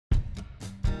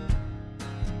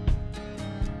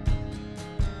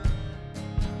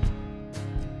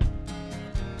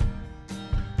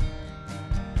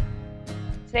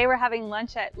Today we're having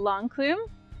lunch at Enclume,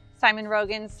 Simon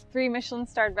Rogan's 3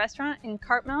 Michelin-starred restaurant in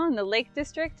Cartmel in the Lake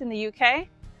District in the UK.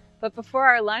 But before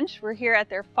our lunch, we're here at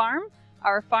their farm.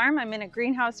 Our farm, I'm in a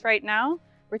greenhouse right now.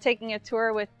 We're taking a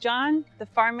tour with John, the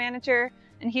farm manager,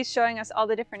 and he's showing us all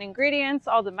the different ingredients,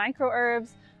 all the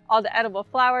microherbs, all the edible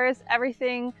flowers,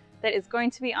 everything that is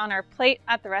going to be on our plate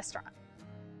at the restaurant.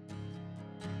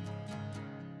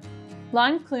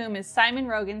 Enclume is Simon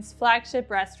Rogan's flagship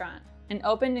restaurant and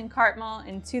opened in Cartmel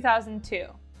in 2002.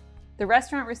 The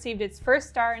restaurant received its first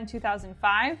star in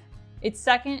 2005, its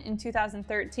second in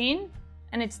 2013,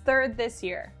 and its third this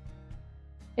year.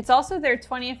 It's also their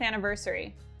 20th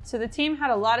anniversary, so the team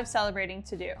had a lot of celebrating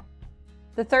to do.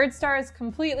 The third star is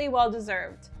completely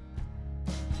well-deserved.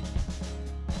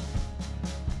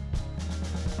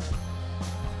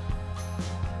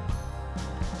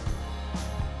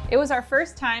 It was our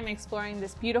first time exploring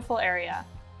this beautiful area,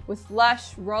 with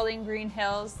lush, rolling green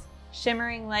hills,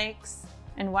 shimmering lakes,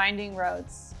 and winding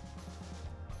roads.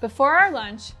 Before our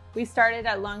lunch, we started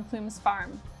at Enclume's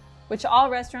farm, which all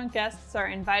restaurant guests are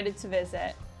invited to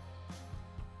visit.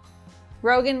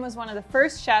 Rogan was one of the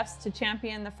first chefs to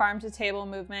champion the farm-to-table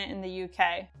movement in the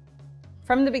UK.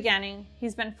 From the beginning,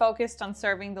 he's been focused on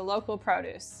serving the local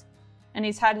produce, and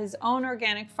he's had his own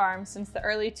organic farm since the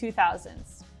early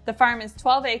 2000s. The farm is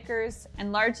 12 acres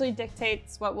and largely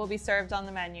dictates what will be served on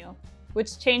the menu,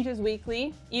 which changes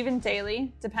weekly, even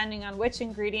daily, depending on which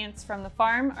ingredients from the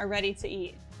farm are ready to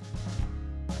eat.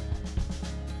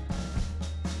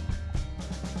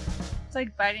 It's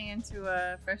like biting into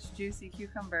a fresh, juicy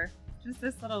cucumber. Just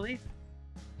this little leaf.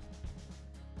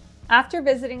 After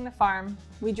visiting the farm,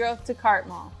 we drove to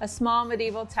Cartmel, a small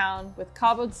medieval town with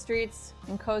cobbled streets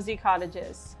and cozy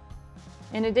cottages.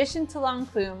 In addition to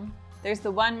Enclume, there's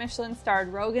the 1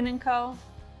 Michelin-starred Rogan & Co.,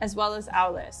 as well as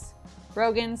Owlis,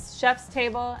 Rogan's chef's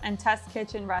table and test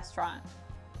kitchen restaurant.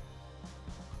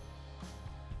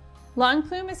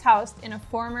 Enclume is housed in a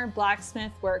former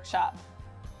blacksmith workshop.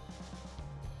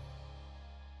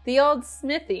 The old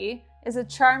smithy is a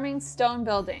charming stone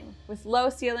building with low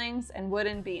ceilings and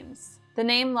wooden beams. The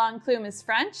name Enclume is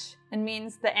French and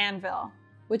means the Anvil,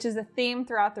 which is a theme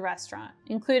throughout the restaurant,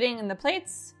 including in the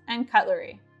plates and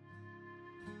cutlery.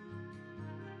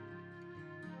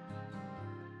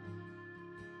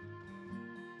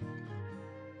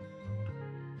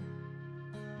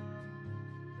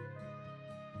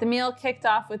 The meal kicked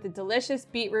off with a delicious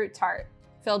beetroot tart,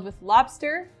 filled with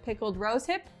lobster, pickled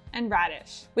rosehip, and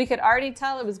radish. We could already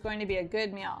tell it was going to be a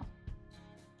good meal.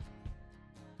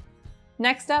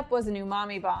 Next up was an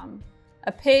umami bomb,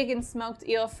 a pig and smoked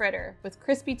eel fritter with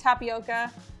crispy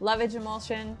tapioca, lovage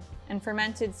emulsion, and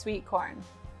fermented sweet corn.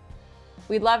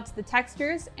 We loved the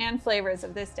textures and flavors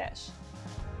of this dish.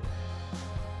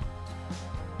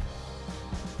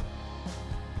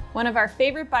 One of our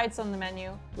favorite bites on the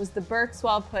menu was the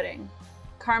Berkswell pudding,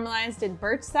 caramelized in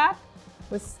birch sap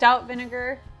with stout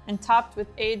vinegar and topped with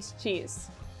aged cheese.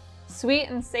 Sweet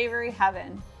and savory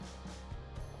heaven.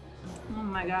 Oh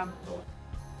my God.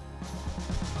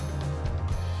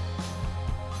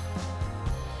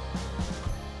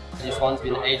 This one's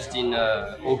been aged in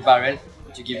oak barrel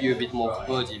to give you a bit more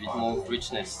body, a bit more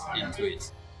richness into it.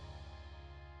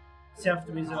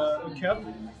 Served with a cup,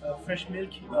 fresh milk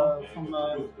from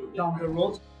down the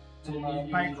road,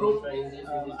 pine crop,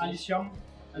 alisium,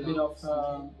 a bit of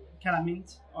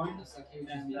calamint oil,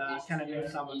 and chamomile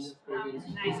flowers.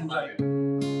 Please enjoy.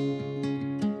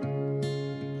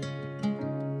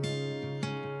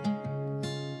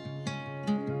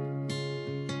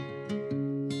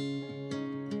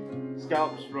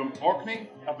 Scallops from Orkney,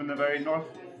 up in the very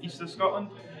north-east of Scotland.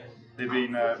 They've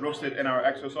been roasted in our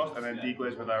XO sauce and then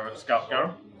deglazed with our scallop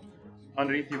garum.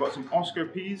 Underneath you've got some Oscar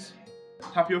peas,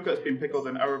 tapioca that's been pickled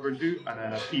in our verdue, and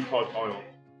then a pea pod oil.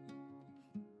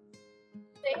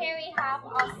 So here we have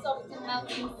our soft and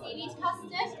melting seaweed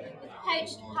custard with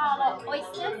poached Parlock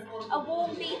oysters, a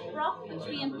warm beef broth which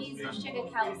we infuse with sugar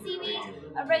kelp seaweed,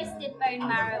 a roasted bone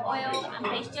marrow oil, and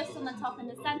placed just on the top in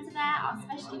the centre there our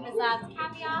specially preserved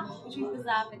caviar which we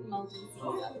preserve with molten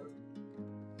Caesar.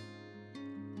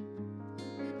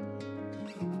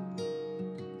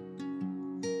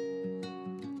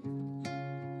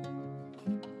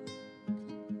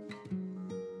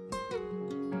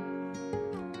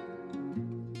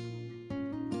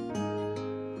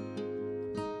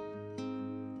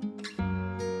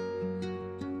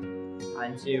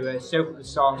 And to soak up the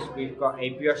sauce, we've got a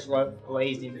brioche loaf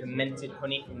glazed in fermented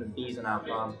honey from the bees on our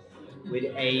farm, with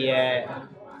a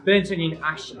burnt onion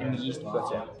ash and yeast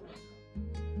butter.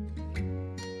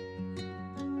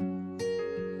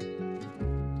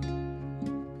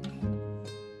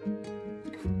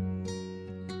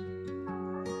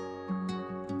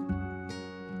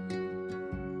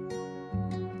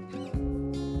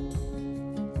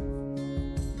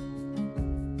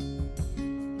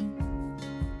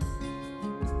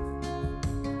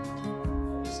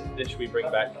 dish we bring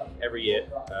back every year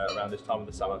around this time of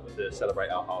the summer to celebrate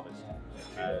our harvest.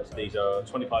 So these are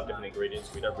 25 different ingredients.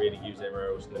 We don't really use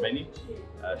anywhere else in the menu,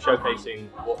 showcasing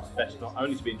what's best not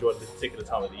only to be enjoyed at this particular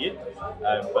time of the year,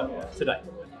 but today.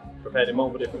 Prepared in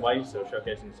multiple different ways, so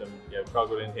showcasing some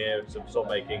charcoal in here, some salt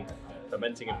making,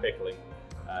 fermenting and pickling,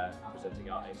 presenting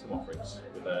our some offerings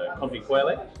with a confit quail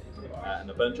egg and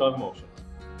a burnt chive emulsion.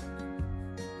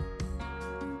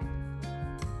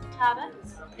 Turbot.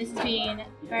 This has been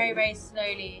very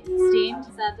slowly steamed,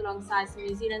 served alongside some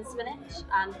New Zealand spinach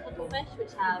and cuttlefish,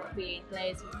 which have been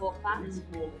glazed with pork fat,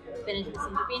 finished with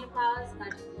some verbena flowers,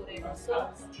 and just poured over a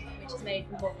sauce, which is made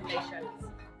from pork and beef shreds.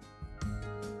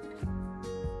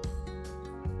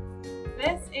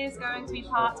 This is going to be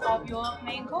part of your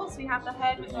main course. We have the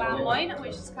head with lamb loin,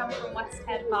 which has come from West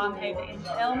Head Farm over in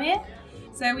Ellmere.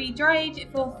 So we dry age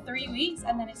it for 3 weeks,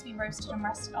 and then it's been roasted and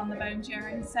rested on the bone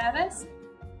during service.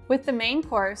 With the main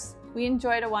course, we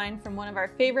enjoyed a wine from one of our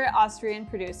favorite Austrian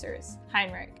producers,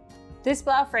 Heinrich. This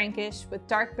Blaufränkisch with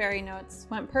dark berry notes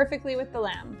went perfectly with the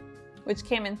lamb, which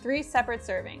came in 3 separate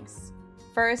servings.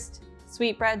 First,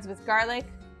 sweetbreads with garlic,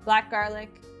 black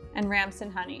garlic, and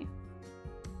ramson honey.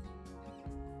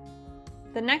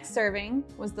 The next serving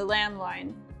was the lamb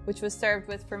loin, which was served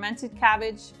with fermented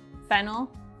cabbage,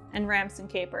 fennel, and ramson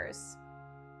capers.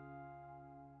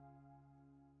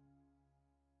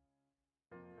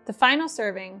 The final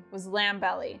serving was lamb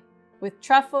belly, with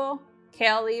truffle,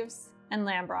 kale leaves, and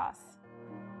lamb broth.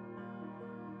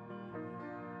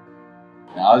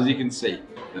 Now, as you can see,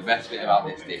 the best bit about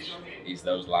this dish is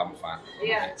those lamb fat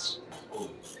bits.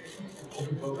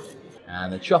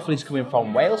 And the truffle is coming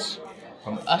from Wales,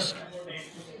 from Usk,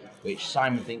 which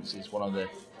Simon thinks is one of the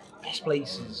best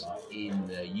places in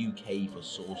the UK for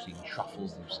sourcing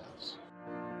truffles themselves.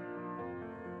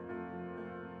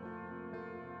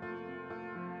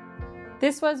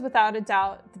 This was without a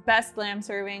doubt the best lamb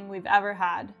serving we've ever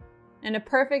had, and a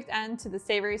perfect end to the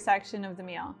savory section of the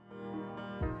meal.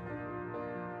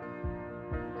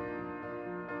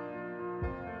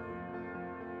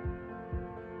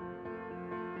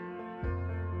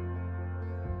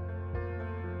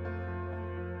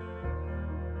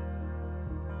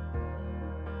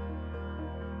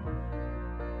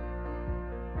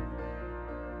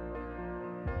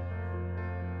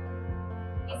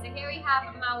 So here we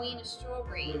have Mawina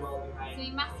strawberries. So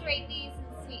we macerate these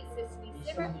in sweet sesame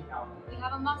syrup. We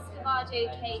have a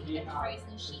muscovado cake and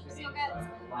frozen sheep's yogurt.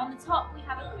 On the top we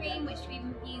have a cream which we've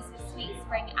infused with sweet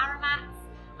spring aromats.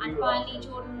 And finally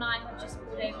Jordan and I have just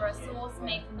poured over a sauce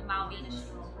made from the Mawina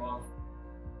strawberries.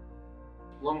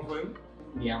 Enclume,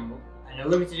 the Anvil. And a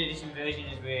limited edition version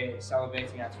as we're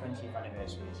celebrating our 20th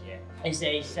anniversary this year. It's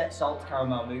a set salt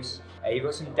caramel mousse. You've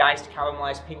got some diced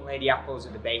caramelised pink lady apples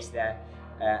at the base there.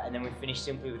 And then we finish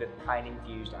simply with a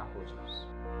pine-infused apple juice.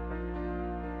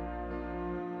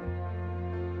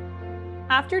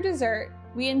 After dessert,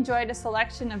 we enjoyed a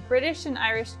selection of British and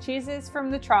Irish cheeses from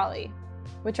the trolley,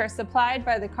 which are supplied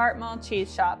by the Cartmel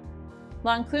cheese shop.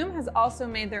 L'Enclume has also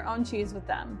made their own cheese with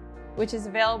them, which is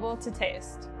available to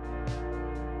taste.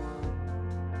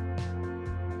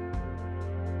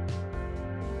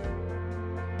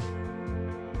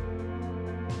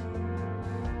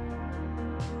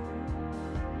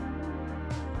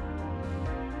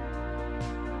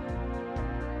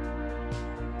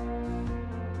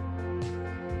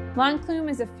 L'Enclume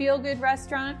is a feel-good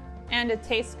restaurant and a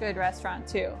taste-good restaurant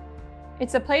too.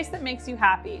 It's a place that makes you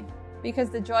happy because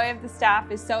the joy of the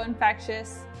staff is so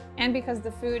infectious and because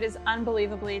the food is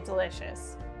unbelievably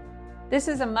delicious. This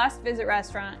is a must-visit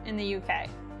restaurant in the UK.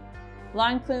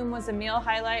 L'Enclume was a meal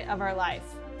highlight of our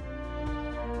life.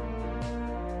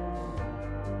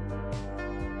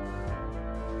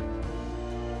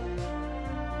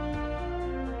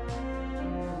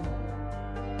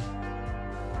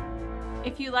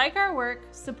 If you like our work,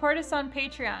 support us on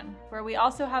Patreon, where we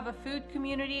also have a food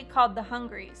community called The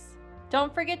Hungries.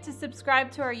 Don't forget to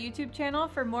subscribe to our YouTube channel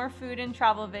for more food and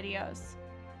travel videos.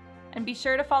 And be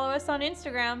sure to follow us on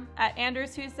Instagram at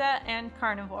 @AndersHusa and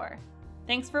Carnivore.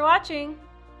 Thanks for watching!